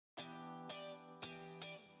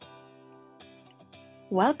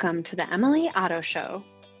Welcome to the Emily Otto Show,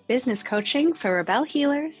 business coaching for rebel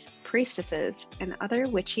healers, priestesses, and other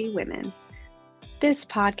witchy women. This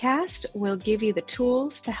podcast will give you the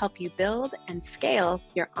tools to help you build and scale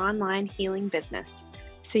your online healing business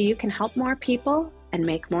so you can help more people and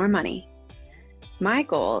make more money. My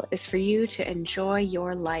goal is for you to enjoy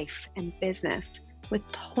your life and business with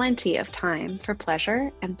plenty of time for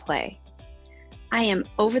pleasure and play. I am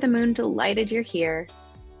over the moon delighted you're here.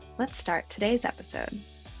 Let's start today's episode.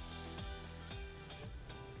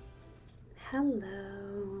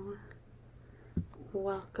 Hello.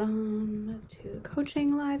 Welcome to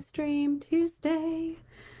Coaching Livestream Tuesday.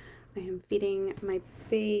 I am feeding my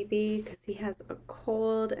baby because he has a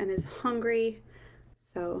cold and is hungry,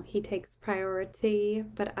 so he takes priority,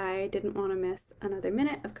 but I didn't want to miss another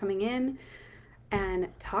minute of coming in and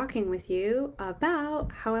talking with you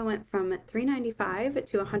about how I went from $395,000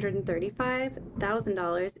 to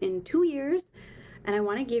 $135,000 in 2 years, and I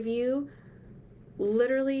want to give you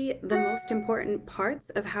literally the most important parts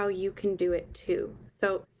of how you can do it too.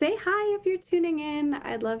 So say hi if you're tuning in.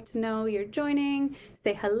 I'd love to know you're joining.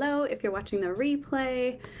 Say hello if you're watching the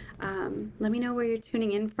replay. Let me know where you're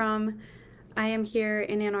tuning in from. I am here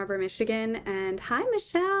in Ann Arbor, Michigan, and hi,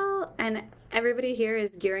 Michelle. And everybody here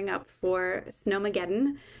is gearing up for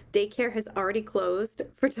Snowmageddon. Daycare has already closed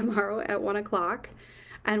for tomorrow at 1 o'clock,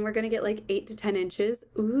 and we're going to get like 8 to 10 inches.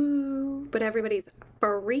 Ooh, but everybody's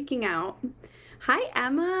freaking out. Hi,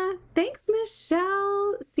 Emma. Thanks,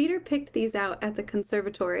 Michelle. Cedar picked these out at the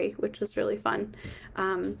conservatory, which was really fun.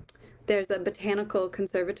 There's a botanical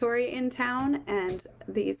conservatory in town, and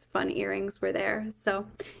these fun earrings were there. So,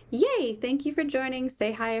 yay! Thank you for joining.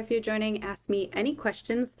 Say hi if you're joining. Ask me any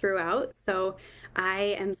questions throughout. So,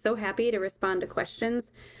 I am so happy to respond to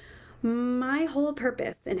questions. My whole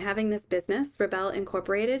purpose in having this business, Rebel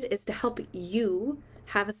Incorporated, is to help you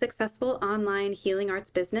have a successful online healing arts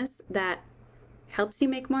business that helps you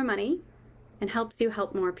make more money and helps you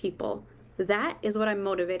help more people. That is what I'm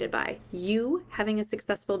motivated by. You having a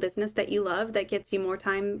successful business that you love, that gets you more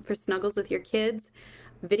time for snuggles with your kids,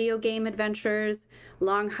 video game adventures,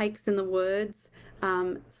 long hikes in the woods,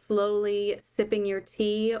 slowly sipping your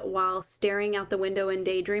tea while staring out the window and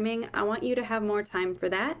daydreaming. I want you to have more time for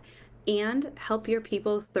that and help your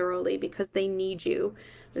people thoroughly because they need you.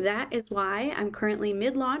 That is why I'm currently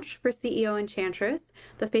mid-launch for CEO Enchantress.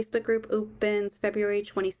 The Facebook group opens February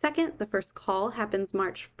 22nd. The first call happens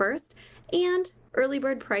March 1st. And early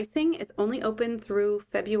bird pricing is only open through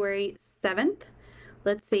February 7th.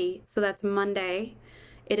 Let's see. So that's Monday.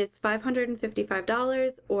 It is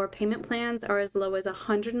 $555, or payment plans are as low as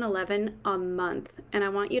 $111 a month. And I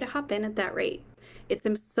want you to hop in at that rate. It's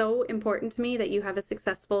so important to me that you have a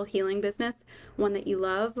successful healing business, one that you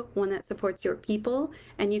love, one that supports your people,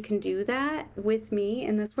 and you can do that with me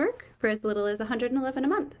in this work for as little as $111 a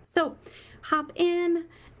month. So hop in,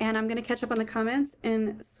 and I'm going to catch up on the comments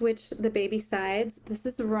and switch the baby sides. This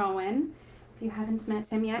is Rowan. If you haven't met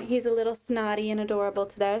him yet, he's a little snotty and adorable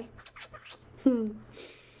today.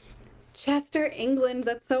 Chester, England.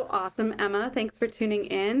 That's so awesome, Emma. Thanks for tuning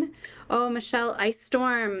in. Oh, Michelle, ice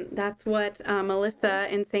storm. That's what Melissa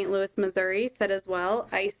in St. Louis, Missouri said as well.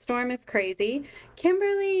 Ice storm is crazy.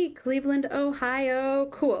 Kimberly, Cleveland, Ohio.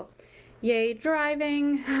 Cool. Yay,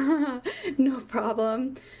 driving. No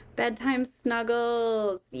problem. Bedtime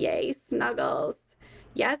snuggles. Yay, snuggles.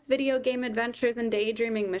 Yes, video game adventures and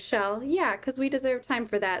daydreaming, Michelle. Yeah, because we deserve time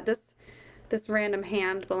for that. This random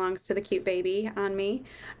hand belongs to the cute baby on me.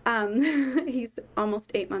 He's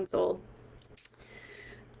almost 8 months old.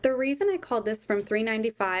 The reason I called this from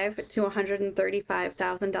 $395,000 to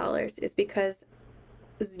 $135,000 is because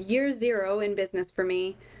year zero in business for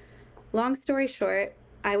me. Long story short,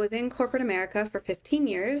 I was in corporate America for 15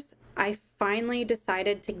 years. I finally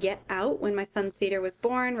decided to get out when my son Cedar was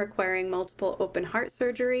born, requiring multiple open heart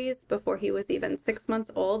surgeries before he was even 6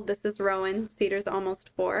 months old. This is Rowan. Cedar's almost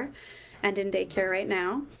 4. And in daycare right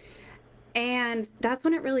now. And that's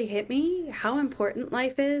when it really hit me how important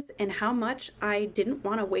life is and how much I didn't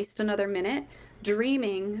want to waste another minute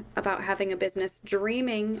dreaming about having a business,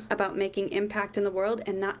 dreaming about making impact in the world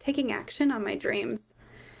and not taking action on my dreams.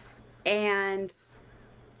 And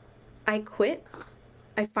I quit.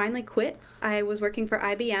 I finally quit. I was working for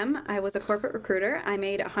IBM. I was a corporate recruiter. I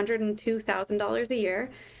made $102,000 a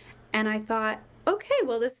year. And I thought, okay,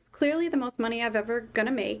 well, this is clearly the most money I've ever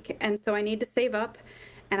gonna make, and so I need to save up,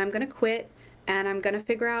 and I'm gonna quit, and I'm gonna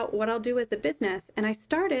figure out what I'll do as a business. And I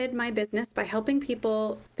started my business by helping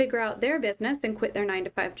people figure out their business and quit their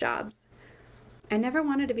 9-to-5 jobs. I never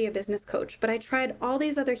wanted to be a business coach, but I tried all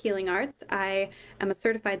these other healing arts. I am a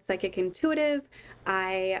certified psychic intuitive.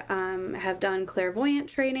 I have done clairvoyant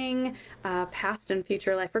training, past and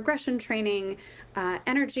future life regression training,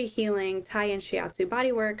 energy healing, Tai and Shiatsu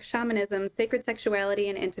bodywork, shamanism, sacred sexuality,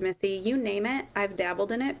 and intimacy. You name it, I've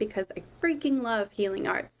dabbled in it because I freaking love healing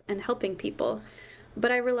arts and helping people.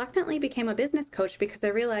 But I reluctantly became a business coach because I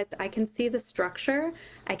realized I can see the structure,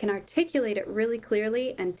 I can articulate it really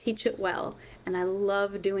clearly and teach it well. And I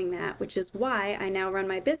love doing that, which is why I now run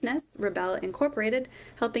my business, Rebel Incorporated,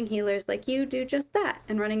 helping healers like you do just that,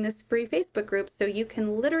 and running this free Facebook group so you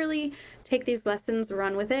can literally take these lessons,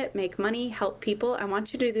 run with it, make money, help people. I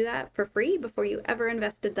want you to do that for free before you ever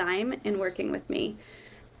invest a dime in working with me.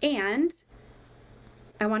 And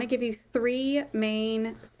I want to give you 3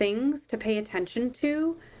 main things to pay attention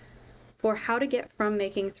to for how to get from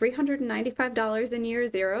making $395 in year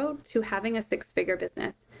 0 to having a 6-figure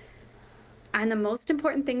business. And the most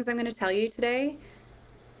important things I'm going to tell you today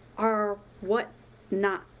are what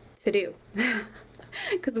not to do.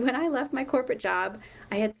 Because when I left my corporate job,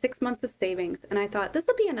 I had 6 months of savings and I thought this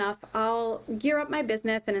will be enough. I'll gear up my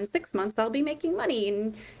business and in 6 months I'll be making money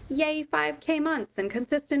and yay, 5K months and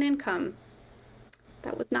consistent income.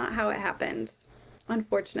 That was not how it happened,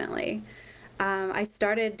 unfortunately. I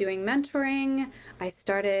started doing mentoring. I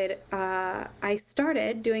started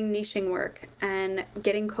doing niching work and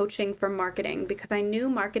getting coaching for marketing because I knew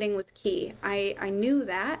marketing was key. I knew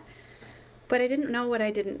that, but I didn't know what I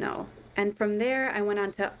didn't know. And from there, I went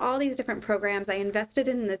on to all these different programs. I invested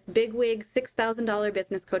in this bigwig $6,000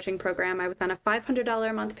 business coaching program. I was on a $500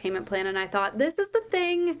 a month payment plan, and I thought, this is the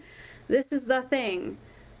thing. This is the thing.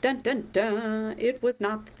 Dun, dun, dun. It was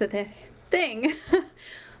not the thing.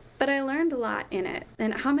 But I learned a lot in it.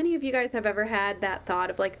 And how many of you guys have ever had that thought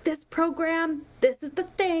of like, this program, this is the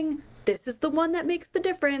thing, this is the one that makes the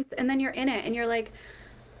difference, and then you're in it and you're like,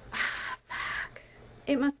 ah, fuck,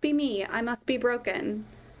 it must be me. I must be broken.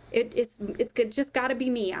 It's just gotta be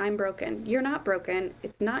me. I'm broken. You're not broken.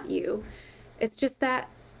 It's not you. It's just that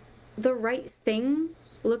the right thing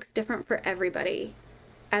looks different for everybody.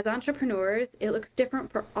 As entrepreneurs, it looks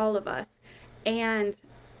different for all of us. And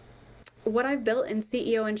what I've built in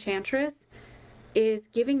CEO Enchantress is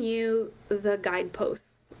giving you the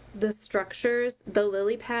guideposts, the structures, the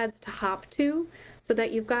lily pads to hop to, so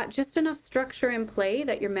that you've got just enough structure in play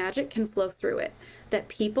that your magic can flow through it, that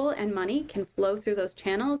people and money can flow through those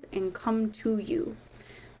channels and come to you.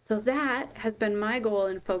 So that has been my goal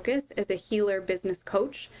and focus as a healer business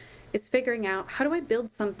coach, is figuring out how do I build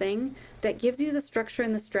something that gives you the structure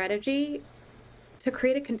and the strategy to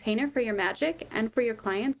create a container for your magic and for your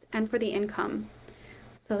clients and for the income.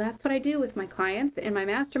 So that's what I do with my clients in my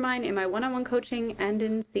mastermind, in my one-on-one coaching, and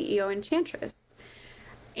in CEO Enchantress.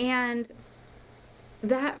 And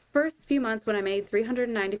that first few months when I made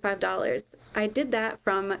 $395, I did that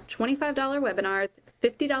from $25 webinars,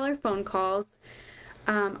 $50 phone calls.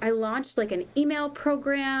 I launched like an email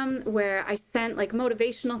program where I sent like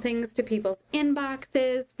motivational things to people's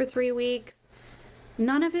inboxes for 3 weeks.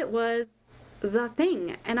 None of it was the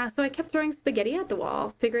thing. And so I kept throwing spaghetti at the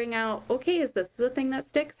wall, figuring out, okay, is this the thing that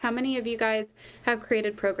sticks? How many of you guys have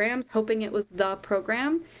created programs hoping it was the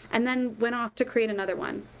program and then went off to create another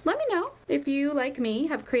one? Let me know if you, like me,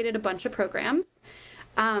 have created a bunch of programs.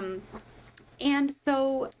 And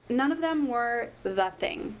so none of them were the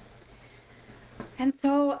thing. And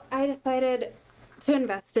so I decided to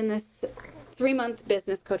invest in this 3-month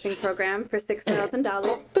business coaching program for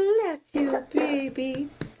 $6,000. Bless you, baby.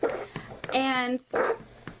 And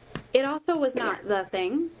it also was not the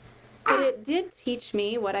thing, but it did teach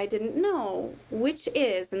me what I didn't know, which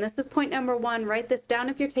is, and this is point number 1, write this down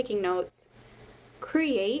if you're taking notes,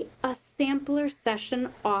 create a sampler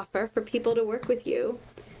session offer for people to work with you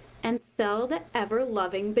and sell the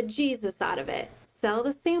ever-loving bejesus out of it. Sell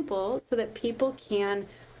the sample so that people can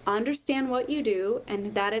understand what you do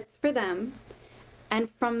and that it's for them. And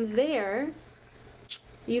from there,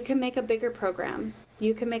 you can make a bigger program.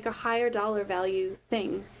 You can make a higher dollar value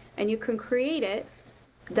thing, and you can create it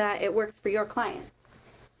that it works for your clients.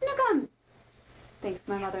 Snookums! Thanks,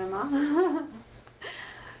 my mother-in-law.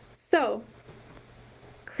 So,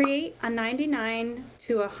 create a $99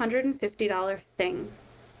 to $150 thing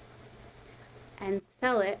and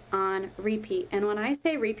sell it on repeat. And when I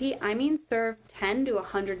say repeat, I mean serve 10 to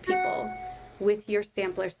 100 people with your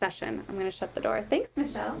sampler session. I'm going to shut the door. Thanks,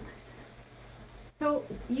 Michelle. So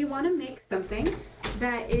you want to make something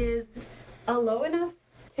that is a low enough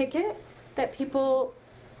ticket that people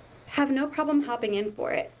have no problem hopping in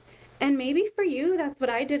for it. And maybe for you, that's what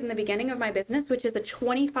I did in the beginning of my business, which is a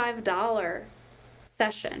 $25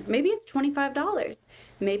 session. Maybe it's $25.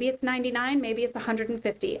 Maybe it's 99, maybe it's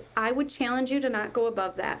 150. I would challenge you to not go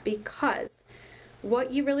above that, because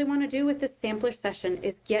what you really want to do with this sampler session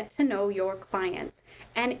is get to know your clients.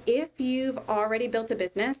 And if you've already built a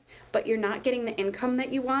business, but you're not getting the income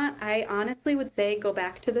that you want, I honestly would say go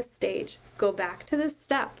back to this stage, go back to this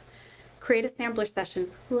step, create a sampler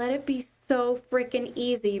session. Let it be so freaking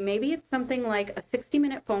easy. Maybe it's something like a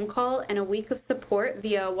 60-minute phone call and a week of support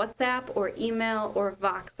via WhatsApp or email or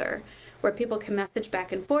Voxer, where people can message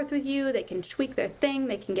back and forth with you, they can tweak their thing,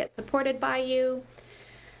 they can get supported by you.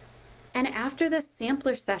 And after this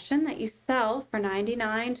sampler session that you sell for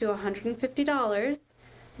 $99 to $150,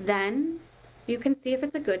 then you can see if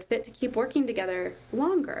it's a good fit to keep working together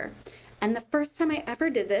longer. And the first time I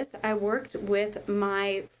ever did this, I worked with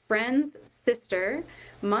my friend's sister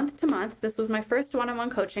month to month. This was my first one-on-one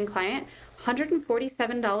coaching client,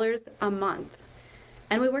 $147 a month.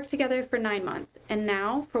 And we worked together for 9 months. And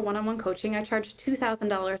now for one-on-one coaching, I charge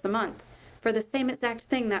 $2,000 a month for the same exact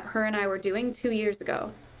thing that her and I were doing 2 years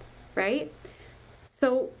ago, right?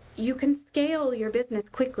 So you can scale your business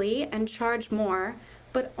quickly and charge more,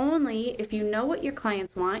 but only if you know what your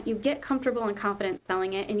clients want, you get comfortable and confident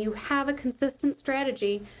selling it, and you have a consistent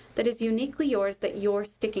strategy that is uniquely yours that you're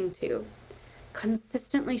sticking to.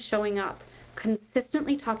 Consistently showing up,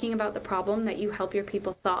 consistently talking about the problem that you help your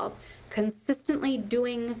people solve, consistently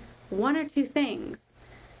doing 1 or 2 things.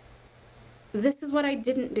 This is what I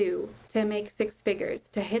didn't do to make 6 figures,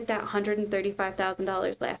 to hit that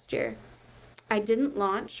 $135,000 last year. I didn't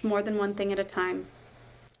launch more than 1 thing at a time.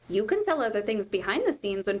 You can sell other things behind the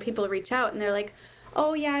scenes when people reach out and they're like,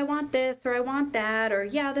 oh yeah, I want this, or I want that, or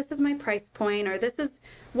yeah, this is my price point, or this is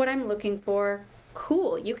what I'm looking for.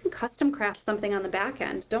 Cool, you can custom craft something on the back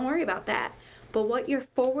end. Don't worry about that. But what your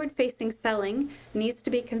forward-facing selling needs to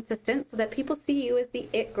be consistent so that people see you as the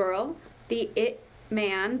it girl, the it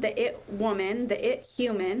man, the it woman, the it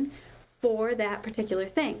human for that particular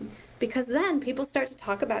thing. Because then people start to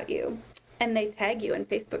talk about you and they tag you in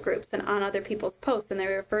Facebook groups and on other people's posts, and they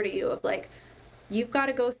refer to you of like, you've got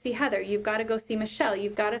to go see Heather, you've got to go see Michelle,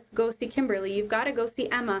 you've got to go see Kimberly, you've got to go see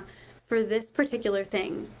Emma for this particular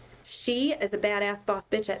thing. She is a badass boss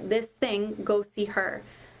bitch at this thing, go see her.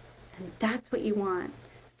 And that's what you want.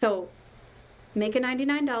 So make a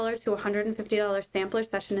 $99 to $150 sampler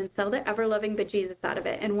session and sell the ever-loving bejesus out of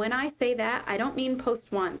it. And when I say that, I don't mean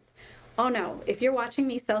post once. Oh no, if you're watching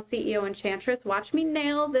me sell CEO Enchantress, watch me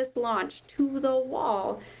nail this launch to the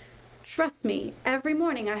wall. Trust me, every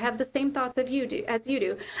morning I have the same thoughts as you do.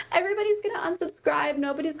 Everybody's going to unsubscribe.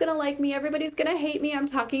 Nobody's going to like me. Everybody's going to hate me. I'm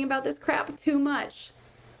talking about this crap too much.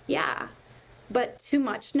 Yeah, but too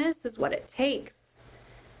muchness is what it takes.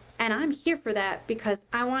 And I'm here for that because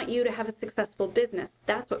I want you to have a successful business.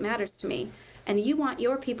 That's what matters to me. And you want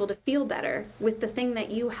your people to feel better with the thing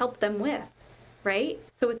that you help them with, right?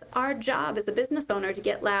 So it's our job as a business owner to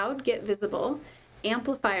get loud, get visible,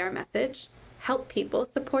 amplify our message, help people,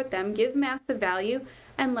 support them, give massive value,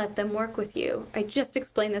 and let them work with you. I just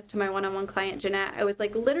explained this to my one-on-one client, Jeanette. I was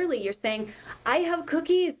like, literally, you're saying, I have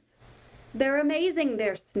cookies. They're amazing.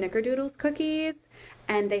 They're Snickerdoodles cookies,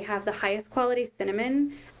 and they have the highest quality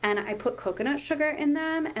cinnamon, and I put coconut sugar in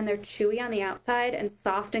them, and they're chewy on the outside and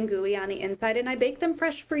soft and gooey on the inside, and I bake them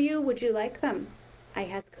fresh for you. Would you like them? I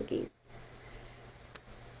has cookies.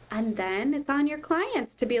 And then it's on your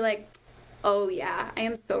clients to be like, oh yeah, I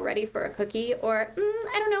am so ready for a cookie, or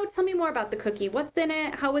I don't know, tell me more about the cookie. What's in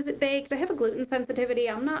it? How is it baked? I have a gluten sensitivity.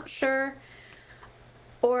 I'm not sure.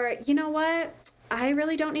 Or, you know what? I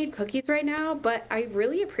really don't need cookies right now, but I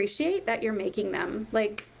really appreciate that you're making them.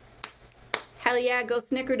 Like, hell yeah, go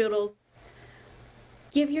Snickerdoodles.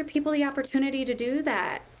 Give your people the opportunity to do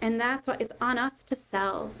that. And that's what it's on us to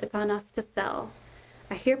sell. It's on us to sell.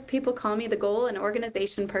 I hear people call me the goal and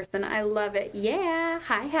organization person. I love it. Yeah.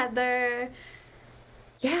 Hi, Heather.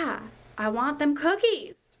 Yeah. I want them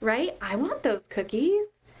cookies, right? I want those cookies.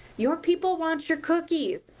 Your people want your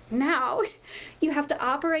cookies. Now, you have to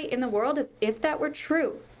operate in the world as if that were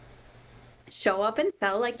true. Show up and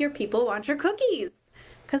sell like your people want your cookies,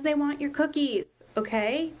 because they want your cookies,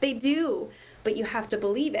 okay? They do, but you have to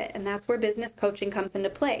believe it, and that's where business coaching comes into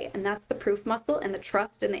play, and that's the proof muscle and the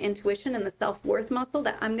trust and the intuition and the self-worth muscle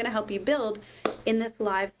that I'm going to help you build in this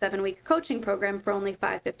live 7-week coaching program for only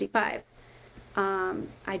 $555.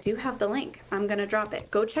 I do have the link. I'm going to drop it.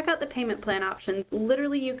 Go check out the payment plan options.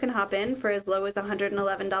 Literally, you can hop in for as low as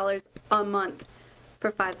 $111 a month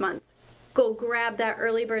for 5 months. Go grab that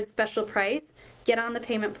early bird special price. Get on the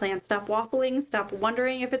payment plan. Stop waffling. Stop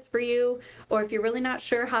wondering if it's for you, or if you're really not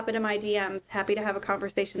sure, hop into my DMs. Happy to have a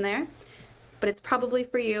conversation there. But it's probably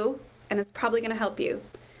for you, and it's probably going to help you.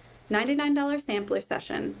 $99 sampler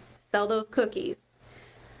session. Sell those cookies.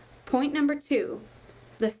 Point number 2,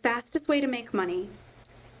 the fastest way to make money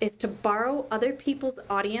is to borrow other people's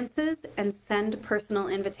audiences and send personal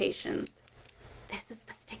invitations. This is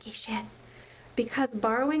the sticky shit. Because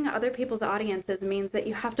borrowing other people's audiences means that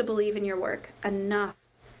you have to believe in your work enough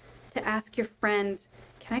to ask your friend,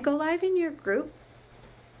 can I go live in your group?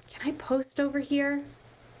 Can I post over here?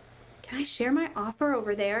 Can I share my offer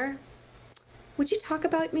over there? Would you talk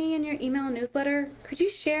about me in your email newsletter? Could you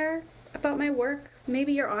share about my work?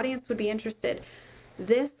 Maybe your audience would be interested.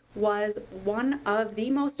 This was one of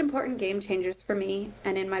the most important game changers for me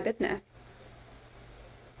and in my business.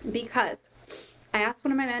 Because I asked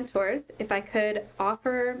one of my mentors if I could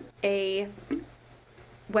offer a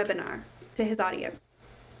webinar to his audience.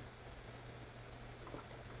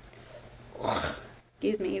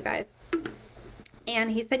 Excuse me, you guys.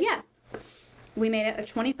 And he said yes. We made it a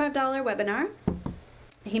 $25 webinar.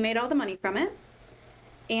 He made all the money from it.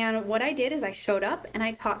 And what I did is I showed up and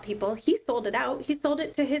I taught people. He sold it out. He sold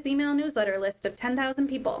it to his email newsletter list of 10,000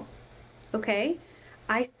 people. Okay?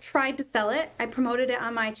 I tried to sell it. I promoted it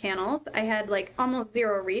on my channels. I had like almost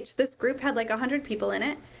zero reach. This group had like 100 people in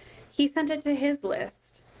it. He sent it to his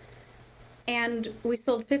list. And we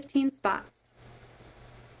sold 15 spots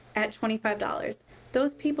at $25.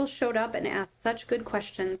 Those people showed up and asked such good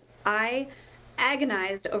questions. I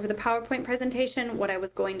agonized over the PowerPoint presentation, what I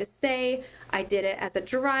was going to say. I did it as a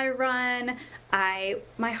dry run.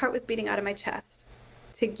 My heart was beating out of my chest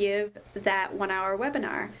to give that 1-hour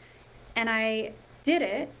webinar. And I did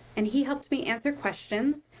it, and he helped me answer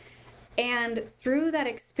questions. And through that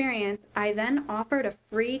experience, I then offered a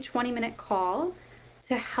free 20-minute call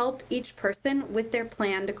to help each person with their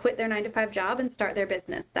plan to quit their 9-to-5 job and start their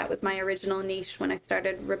business. That was my original niche when I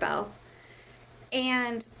started Rebelle.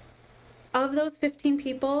 And of those 15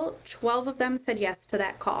 people, 12 of them said yes to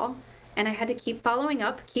that call. And I had to keep following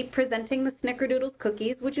up, keep presenting the Snickerdoodles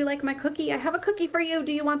cookies. Would you like my cookie? I have a cookie for you.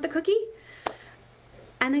 Do you want the cookie?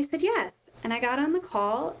 And they said yes. And I got on the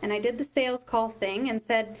call and I did the sales call thing and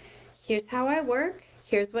said, here's how I work.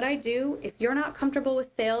 Here's what I do. If you're not comfortable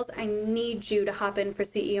with sales, I need you to hop in for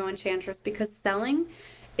CEO Enchantress, because selling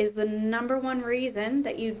is the #1 reason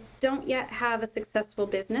that you don't yet have a successful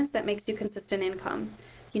business that makes you consistent income.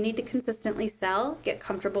 You need to consistently sell, get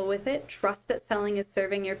comfortable with it, trust that selling is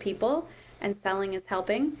serving your people and selling is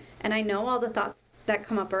helping. And I know all the thoughts that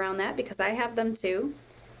come up around that because I have them too.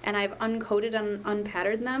 And I've uncoded and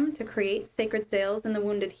unpatterned them to create Sacred Sales and the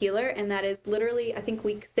Wounded Healer. And that is literally, I think,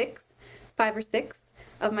 week 5 or 6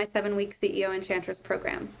 of my 7-week CEO Enchantress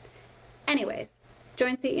program. Anyways,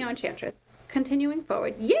 join CEO Enchantress. Continuing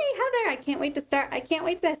forward. Yay, Heather! I can't wait to start. I can't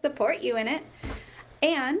wait to support you in it.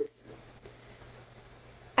 And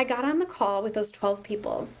I got on the call with those 12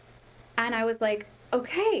 people and I was like,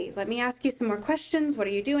 okay, let me ask you some more questions. What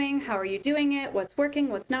are you doing? How are you doing it? What's working?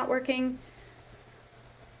 What's not working?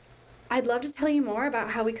 I'd love to tell you more about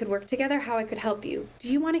how we could work together, how I could help you. Do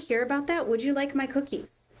you want to hear about that? Would you like my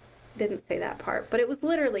cookies? Didn't say that part, but it was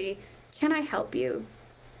literally, can I help you?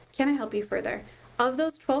 Can I help you further? Of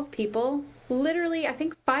those 12 people, literally, I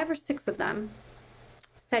think 5 or 6 of them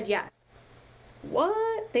said yes.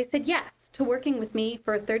 What? They said yes to working with me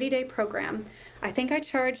for a 30-day program. I think I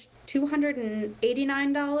charged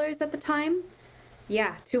 $289 at the time.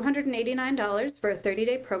 Yeah, $289 for a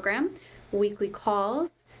 30-day program, weekly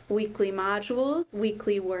calls, weekly modules,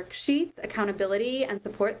 weekly worksheets, accountability and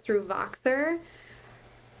support through Voxer.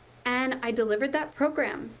 And I delivered that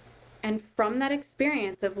program. And from that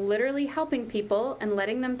experience of literally helping people and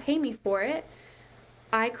letting them pay me for it,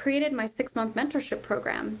 I created my 6-month mentorship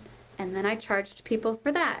program. And then I charged people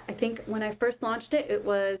for that. I think when I first launched it, it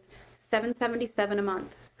was $777 a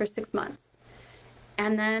month for 6 months.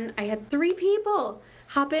 And then I had 3 people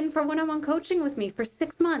hop in for one-on-one coaching with me for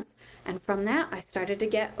 6 months. And from that, I started to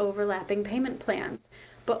get overlapping payment plans,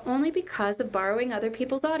 but only because of borrowing other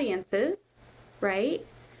people's audiences, right?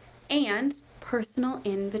 And personal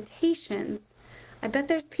invitations. I bet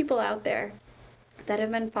there's people out there that have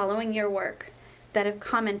been following your work, that have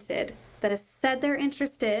commented, that have said they're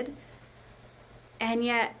interested, and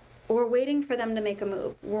yet we're waiting for them to make a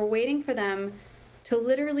move. We're waiting for them to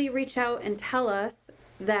literally reach out and tell us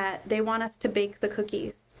that they want us to bake the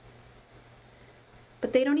cookies.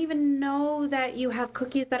 But they don't even know that you have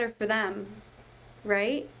cookies that are for them,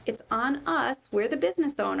 right? It's on us. We're the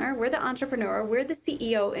business owner. We're the entrepreneur. We're the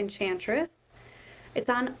CEO Enchantress. It's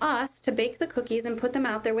on us to bake the cookies and put them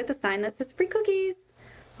out there with a sign that says free cookies.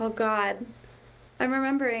 Oh God, I'm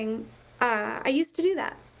remembering, I used to do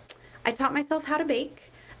that. I taught myself how to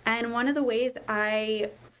bake. And one of the ways I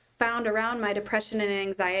found around my depression and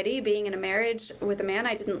anxiety, being in a marriage with a man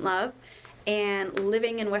I didn't love and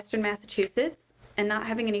living in Western Massachusetts, and not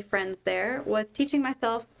having any friends there was teaching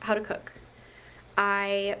myself how to cook.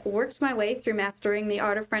 I worked my way through mastering the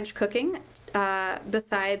art of French cooking,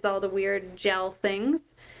 besides all the weird gel things.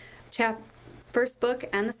 First book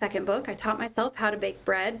and the second book, I taught myself how to bake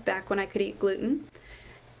bread back when I could eat gluten.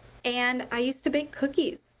 And I used to bake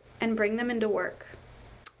cookies and bring them into work.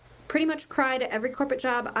 Pretty much cried at every corporate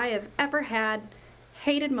job I have ever had,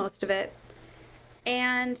 hated most of it.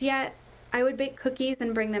 And yet I would bake cookies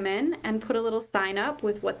and bring them in and put a little sign up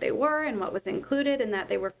with what they were and what was included and that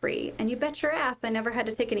they were free. And you bet your ass I never had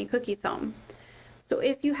to take any cookies home. So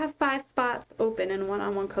if you have 5 spots open in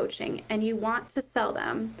one-on-one coaching and you want to sell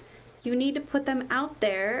them, you need to put them out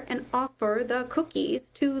there and offer the cookies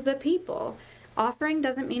to the people. Offering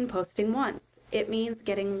doesn't mean posting once. It means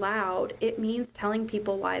getting loud. It means telling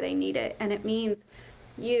people why they need it. And it means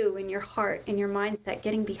you in your heart and your mindset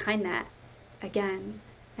getting behind that again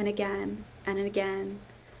and again and again.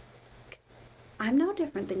 I'm no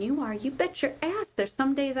different than you are. You bet your ass there's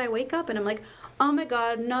some days I wake up and I'm like, oh my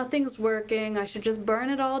God, nothing's working. I should just burn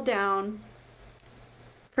it all down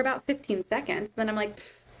for about 15 seconds. Then I'm like,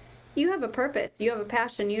 you have a purpose. You have a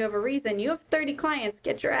passion. You have a reason. You have 30 clients.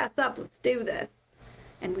 Get your ass up. Let's do this.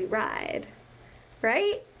 And we ride,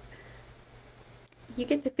 right? You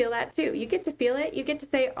get to feel that too. You get to feel it. You get to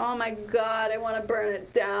say, oh my God, I want to burn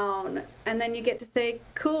it down. And then you get to say,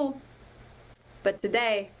 cool. But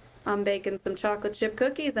today I'm baking some chocolate chip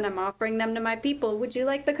cookies and I'm offering them to my people. Would you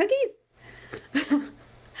like the cookies?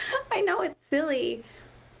 I know it's silly,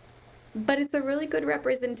 but it's a really good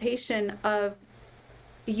representation of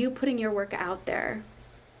you putting your work out there.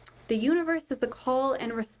 The universe is a call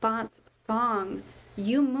and response song.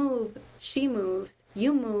 You move, she moves.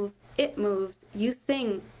 You move, it moves. You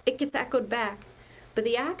sing, it gets echoed back. But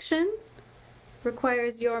the action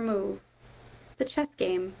requires your move. It's a chess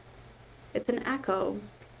game. It's an echo.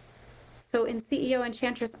 So in CEO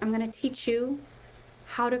Enchantress, I'm going to teach you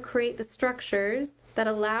how to create the structures that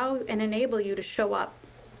allow and enable you to show up,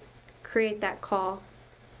 create that call,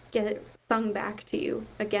 get it sung back to you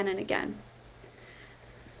again and again.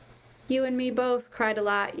 You and me both cried a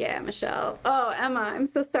lot. Yeah, Michelle. Oh, Emma, I'm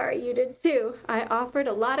so sorry you did too. I offered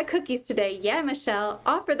a lot of cookies today. Yeah, Michelle,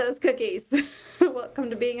 offer those cookies. Welcome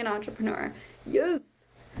to being an entrepreneur. Yes.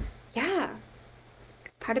 Yeah,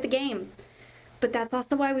 it's part of the game. But that's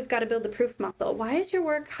also why we've got to build the proof muscle. Why is your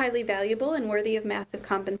work highly valuable and worthy of massive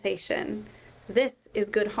compensation? This is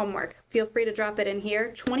good homework. Feel free to drop it in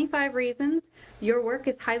here. 25 reasons your work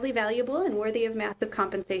is highly valuable and worthy of massive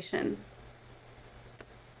compensation.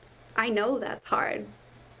 I know that's hard.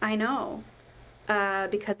 I know,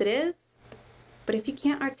 because it is. But if you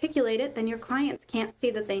can't articulate it, then your clients can't see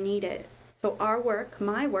that they need it. So our work,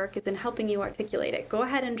 my work, is in helping you articulate it. Go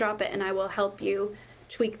ahead and drop it and I will help you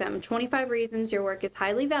tweak them. 25 reasons your work is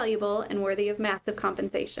highly valuable and worthy of massive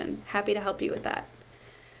compensation. Happy to help you with that.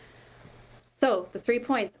 So the 3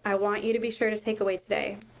 points I want you to be sure to take away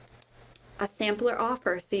today. A sampler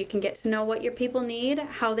offer so you can get to know what your people need,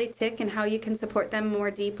 how they tick, and how you can support them more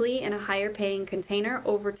deeply in a higher paying container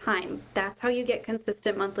over time. That's how you get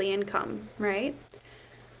consistent monthly income, right?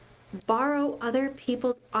 Borrow other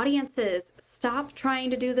people's audiences. Stop trying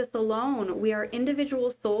to do this alone. We are individual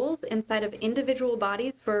souls inside of individual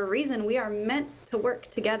bodies for a reason. We are meant to work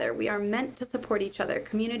together. We are meant to support each other.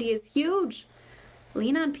 Community is huge.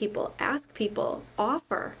 Lean on people, ask people,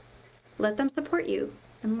 offer. Let them support you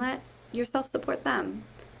and let yourself support them.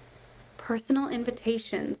 Personal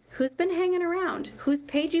invitations. Who's been hanging around? Who's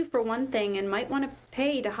paid you for one thing and might want to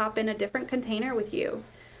pay to hop in a different container with you?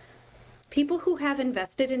 People who have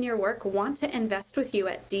invested in your work want to invest with you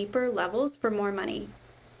at deeper levels for more money.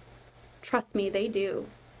 Trust me, they do.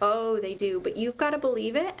 Oh, they do. But you've got to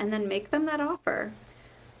believe it and then make them that offer.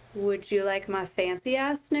 Would you like my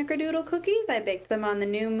fancy-ass snickerdoodle cookies? I baked them on the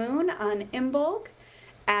new moon on Imbolc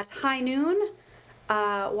at high noon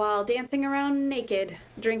while dancing around naked,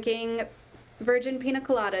 drinking virgin pina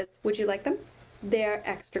coladas. Would you like them? They're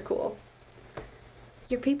extra cool.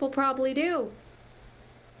 Your people probably do.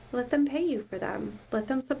 Let them pay you for them. Let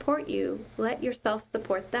them support you. Let yourself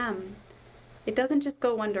support them. It doesn't just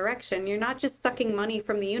go one direction. You're not just sucking money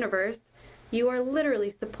from the universe. You are literally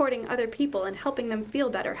supporting other people and helping them feel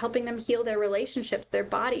better, helping them heal their relationships, their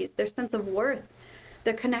bodies, their sense of worth,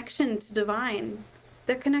 their connection to divine,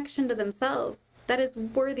 their connection to themselves. That is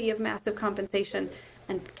worthy of massive compensation.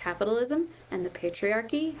 And capitalism and the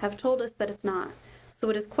patriarchy have told us that it's not. So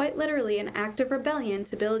it is quite literally an act of rebellion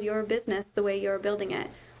to build your business the way you're building it.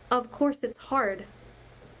 Of course it's hard.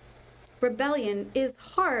 Rebellion is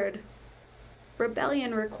hard.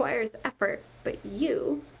 Rebellion requires effort, but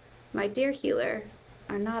you, my dear healer,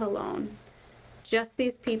 are not alone. Just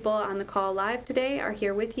these people on the call live today are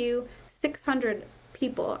here with you. 600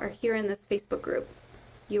 people are here in this Facebook group.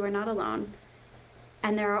 You are not alone.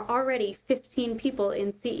 And there are already 15 people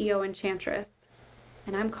in CEO Enchantress.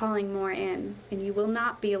 And I'm calling more in, and you will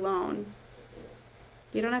not be alone.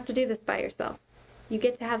 You don't have to do this by yourself. You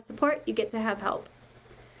get to have support, you get to have help.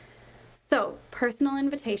 So, personal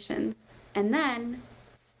invitations. And then,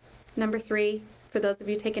 number 3, for those of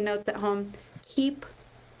you taking notes at home, keep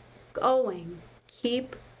going.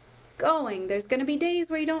 Keep going. There's going to be days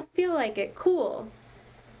where you don't feel like it. Cool.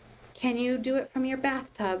 Can you do it from your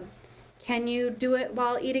bathtub? Can you do it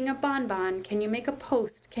while eating a bonbon? Can you make a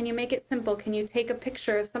post? Can you make it simple? Can you take a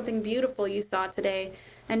picture of something beautiful you saw today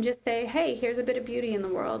and just say, hey, here's a bit of beauty in the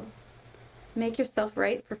world? Make yourself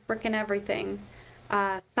right for frickin' everything.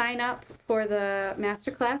 Sign up for the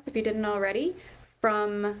masterclass if you didn't already,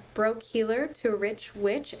 from Broke Healer to Rich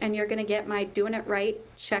Witch, and you're going to get my Doing It Right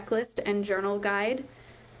checklist and journal guide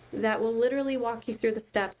that will literally walk you through the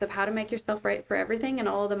steps of how to make yourself right for everything and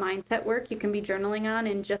all the mindset work you can be journaling on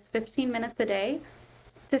in just 15 minutes a day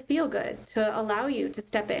to feel good, to allow you to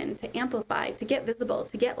step in, to amplify, to get visible,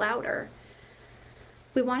 to get louder.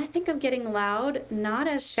 We want to think of getting loud not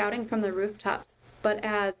as shouting from the rooftops, but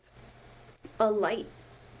as a light,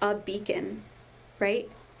 a beacon, right?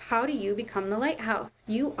 How do you become the lighthouse?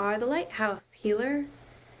 You are the lighthouse, healer.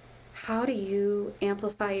 How do you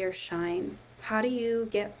amplify your shine? How do you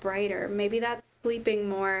get brighter? Maybe that's sleeping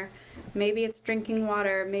more. Maybe it's drinking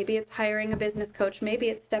water. Maybe it's hiring a business coach. Maybe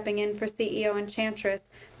it's stepping in for CEO Enchantress.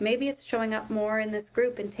 Maybe it's showing up more in this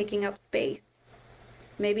group and taking up space.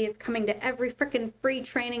 Maybe it's coming to every freaking free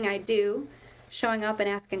training I do, showing up and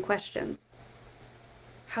asking questions.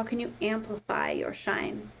 How can you amplify your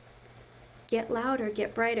shine? Get louder,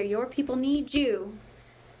 get brighter. Your people need you.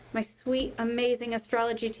 My sweet, amazing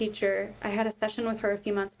astrology teacher, I had a session with her a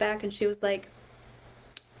few months back, and she was like,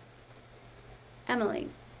 Emily,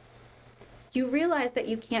 you realize that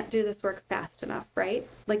you can't do this work fast enough, right?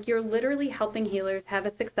 Like, you're literally helping healers have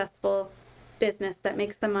a successful business that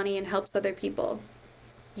makes them money and helps other people.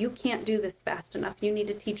 You can't do this fast enough. You need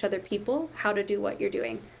to teach other people how to do what you're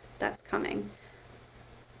doing. That's coming.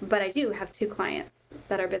 But I do have 2 clients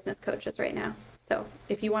that are business coaches right now. So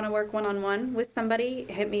if you want to work one-on-one with somebody,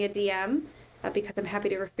 hit me a DM because I'm happy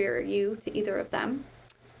to refer you to either of them.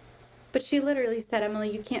 But she literally said, Emily,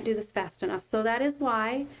 you can't do this fast enough. So that is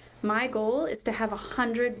why my goal is to have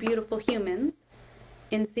 100 beautiful humans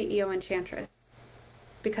in CEO Enchantress,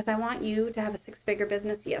 because I want you to have a 6-figure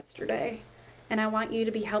business yesterday. And I want you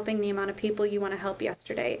to be helping the amount of people you want to help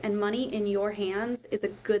yesterday. And money in your hands is a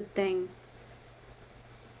good thing.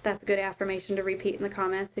 That's a good affirmation to repeat in the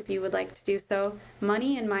comments if you would like to do so.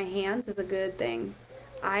 Money in my hands is a good thing.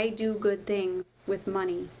 I do good things with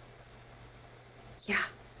money. Yeah.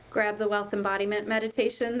 Grab the Wealth Embodiment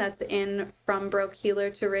meditation that's in From Broke Healer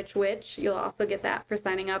to Rich Witch. You'll also get that for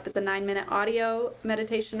signing up. It's a 9-minute audio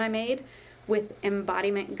meditation I made with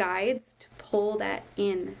embodiment guides to pull that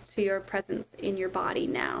in to your presence in your body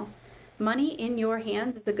now. Money in your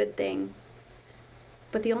hands is a good thing.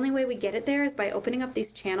 But the only way we get it there is by opening up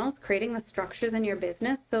these channels, creating the structures in your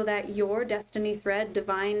business so that your destiny thread,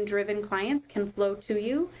 divine driven clients can flow to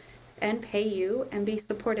you and pay you and be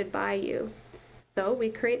supported by you. So we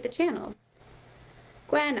create the channels.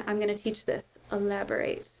 Gwen, I'm going to teach this.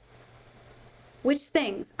 Elaborate. Which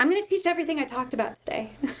things? I'm going to teach everything I talked about today.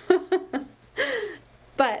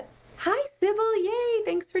 But hi, Sybil. Yay.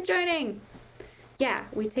 Thanks for joining. Yeah,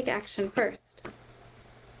 we take action first.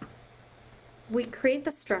 We create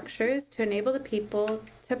the structures to enable the people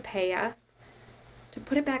to pay us, to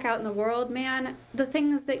put it back out in the world, man. The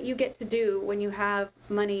things that you get to do when you have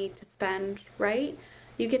money to spend, right?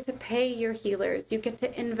 You get to pay your healers. You get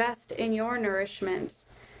to invest in your nourishment.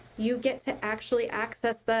 You get to actually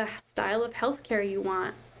access the style of healthcare you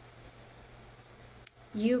want.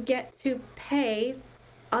 You get to pay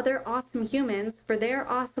other awesome humans for their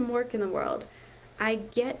awesome work in the world. I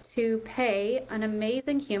get to pay an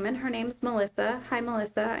amazing human. Her name's Melissa. Hi,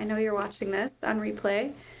 Melissa. I know you're watching this on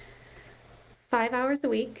replay. 5 hours a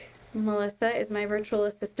week. Melissa is my virtual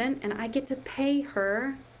assistant, and I get to pay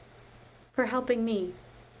her for helping me,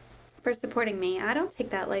 for supporting me. I don't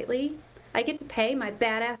take that lightly. I get to pay my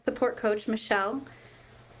badass support coach, Michelle,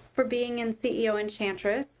 for being in CEO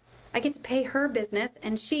Enchantress. I get to pay her business,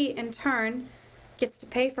 and she, in turn, gets to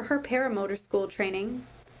pay for her paramotor school training,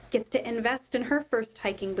 gets to invest in her first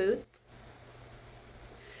hiking boots.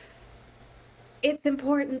 It's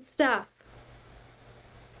important stuff.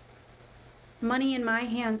 Money in my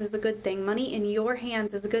hands is a good thing. Money in your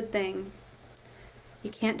hands is a good thing. You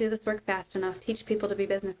can't do this work fast enough. Teach people to be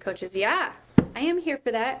business coaches. Yeah, I am here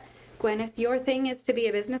for that. Gwen, if your thing is to be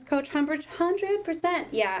a business coach, 100%,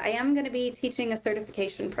 yeah, I am going to be teaching a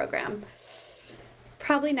certification program.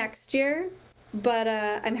 Probably next year, but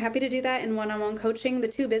I'm happy to do that in one-on-one coaching. The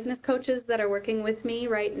 2 business coaches that are working with me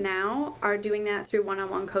right now are doing that through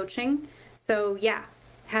one-on-one coaching. So yeah,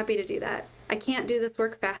 happy to do that. I can't do this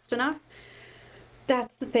work fast enough.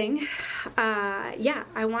 That's the thing. Yeah,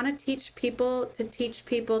 I want to teach people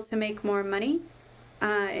to make more money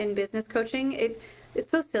in business coaching. It's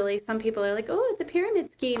so silly. Some people are like, oh, it's a pyramid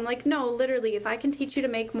scheme. Like, no, literally, if I can teach you to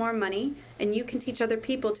make more money and you can teach other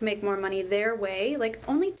people to make more money their way, like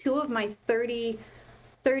only 2 of my 30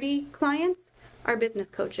 clients are business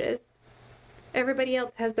coaches. Everybody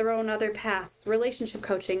else has their own other paths: relationship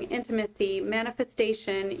coaching, intimacy,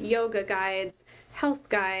 manifestation, yoga guides, health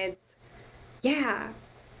guides. Yeah.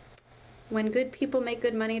 When good people make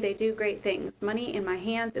good money, they do great things. Money in my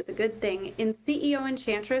hands is a good thing. In CEO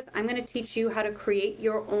Enchantress, I'm going to teach you how to create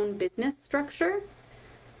your own business structure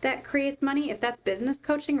that creates money. If that's business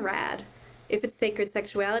coaching, rad. If it's sacred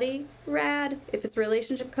sexuality, rad. If it's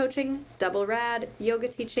relationship coaching, double rad. Yoga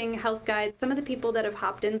teaching, health guides. Some of the people that have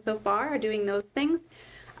hopped in so far are doing those things.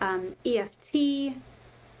 EFT,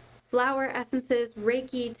 flower essences,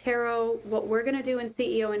 Reiki, tarot. What we're going to do in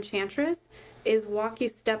CEO Enchantress is walk you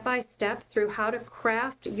step by step through how to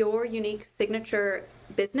craft your unique signature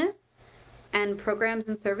business and programs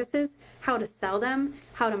and services, how to sell them,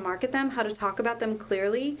 how to market them, how to talk about them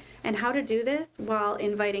clearly, and how to do this while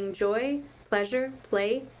inviting joy, pleasure,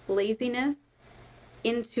 play, laziness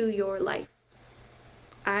into your life.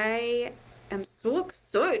 I am so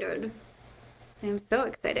excited. I'm so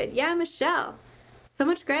excited. Yeah, Michelle, so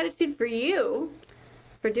much gratitude for you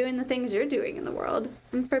for doing the things you're doing in the world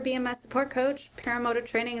and for being my support coach. Paramotor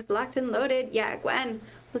training is locked and loaded. Yeah, Gwen,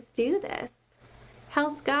 let's do this.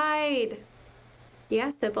 Health guide.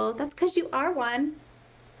 Yeah, Sybil, that's because you are one.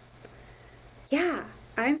 Yeah,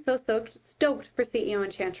 I'm so stoked for CEO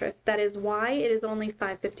Enchantress. That is why it is only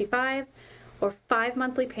 $555 or 5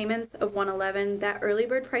 monthly payments of $111. That early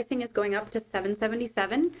bird pricing is going up to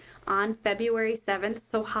 $777 on February 7th.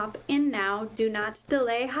 So hop in now. Do not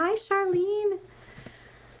delay. Hi, Charlene.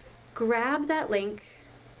 Grab that link,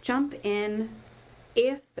 jump in.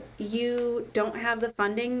 If you don't have the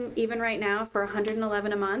funding even right now for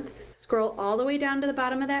 $111 a month, scroll all the way down to the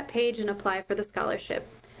bottom of that page and apply for the scholarship.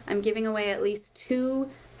 I'm giving away at least 2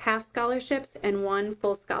 half scholarships and 1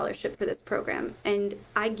 full scholarship for this program. And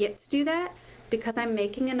I get to do that because I'm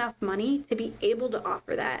making enough money to be able to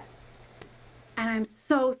offer that. And I'm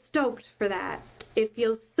so stoked for that. It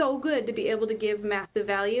feels so good to be able to give massive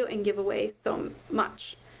value and give away so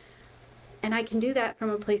much. And I can do that from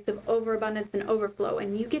a place of overabundance and overflow.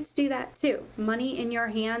 And you get to do that too. Money in your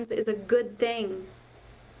hands is a good thing.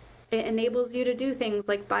 It enables you to do things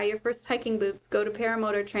like buy your first hiking boots, go to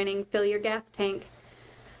paramotor training, fill your gas tank,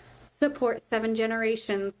 support 7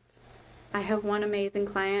 generations. I have one amazing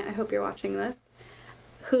client, I hope you're watching this,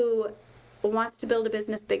 who wants to build a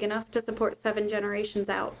business big enough to support 7 generations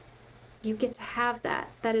out. You get to have that.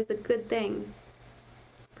 That is a good thing,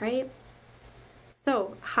 right?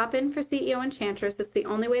 So hop in for CEO Enchantress. It's the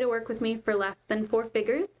only way to work with me for less than 4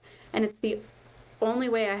 figures. And it's the only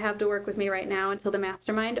way I have to work with me right now until the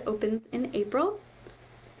mastermind opens in April.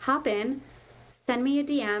 Hop in. Send me a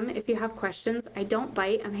DM if you have questions. I don't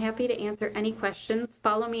bite. I'm happy to answer any questions.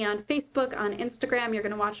 Follow me on Facebook, on Instagram. You're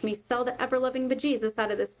going to watch me sell the ever-loving bejesus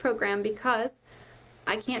out of this program because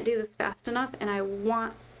I can't do this fast enough, and I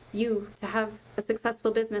want you to have a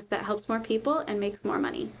successful business that helps more people and makes more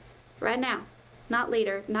money. Right now. Not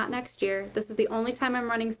later, not next year. This is the only time I'm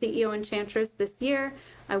running CEO Enchantress this year.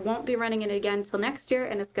 I won't be running it again until next year,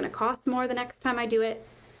 and it's going to cost more the next time I do it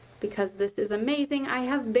because this is amazing. I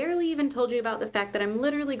have barely even told you about the fact that I'm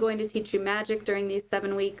literally going to teach you magic during these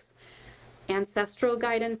 7 weeks, ancestral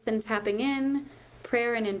guidance and tapping in,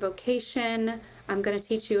 prayer and invocation. I'm going to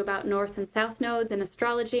teach you about north and south nodes in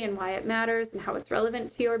astrology and why it matters and how it's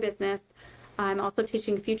relevant to your business. I'm also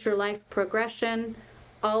teaching future life progression,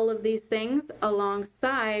 all of these things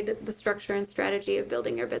alongside the structure and strategy of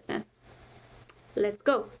building your business. Let's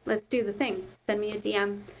go. Let's do the thing. Send me a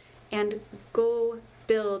DM and go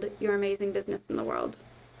build your amazing business in the world.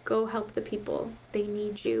 Go help the people. They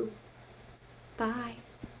need you. Bye.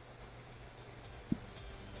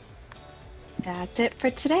 That's it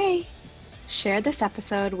for today. Share this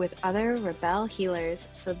episode with other Rebelle healers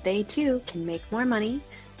so they too can make more money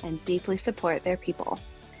and deeply support their people.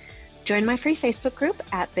 Join my free Facebook group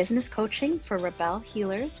at Business Coaching for Rebelle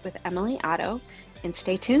Healers with Emily Otto, and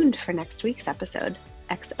stay tuned for next week's episode.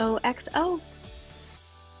 XOXO.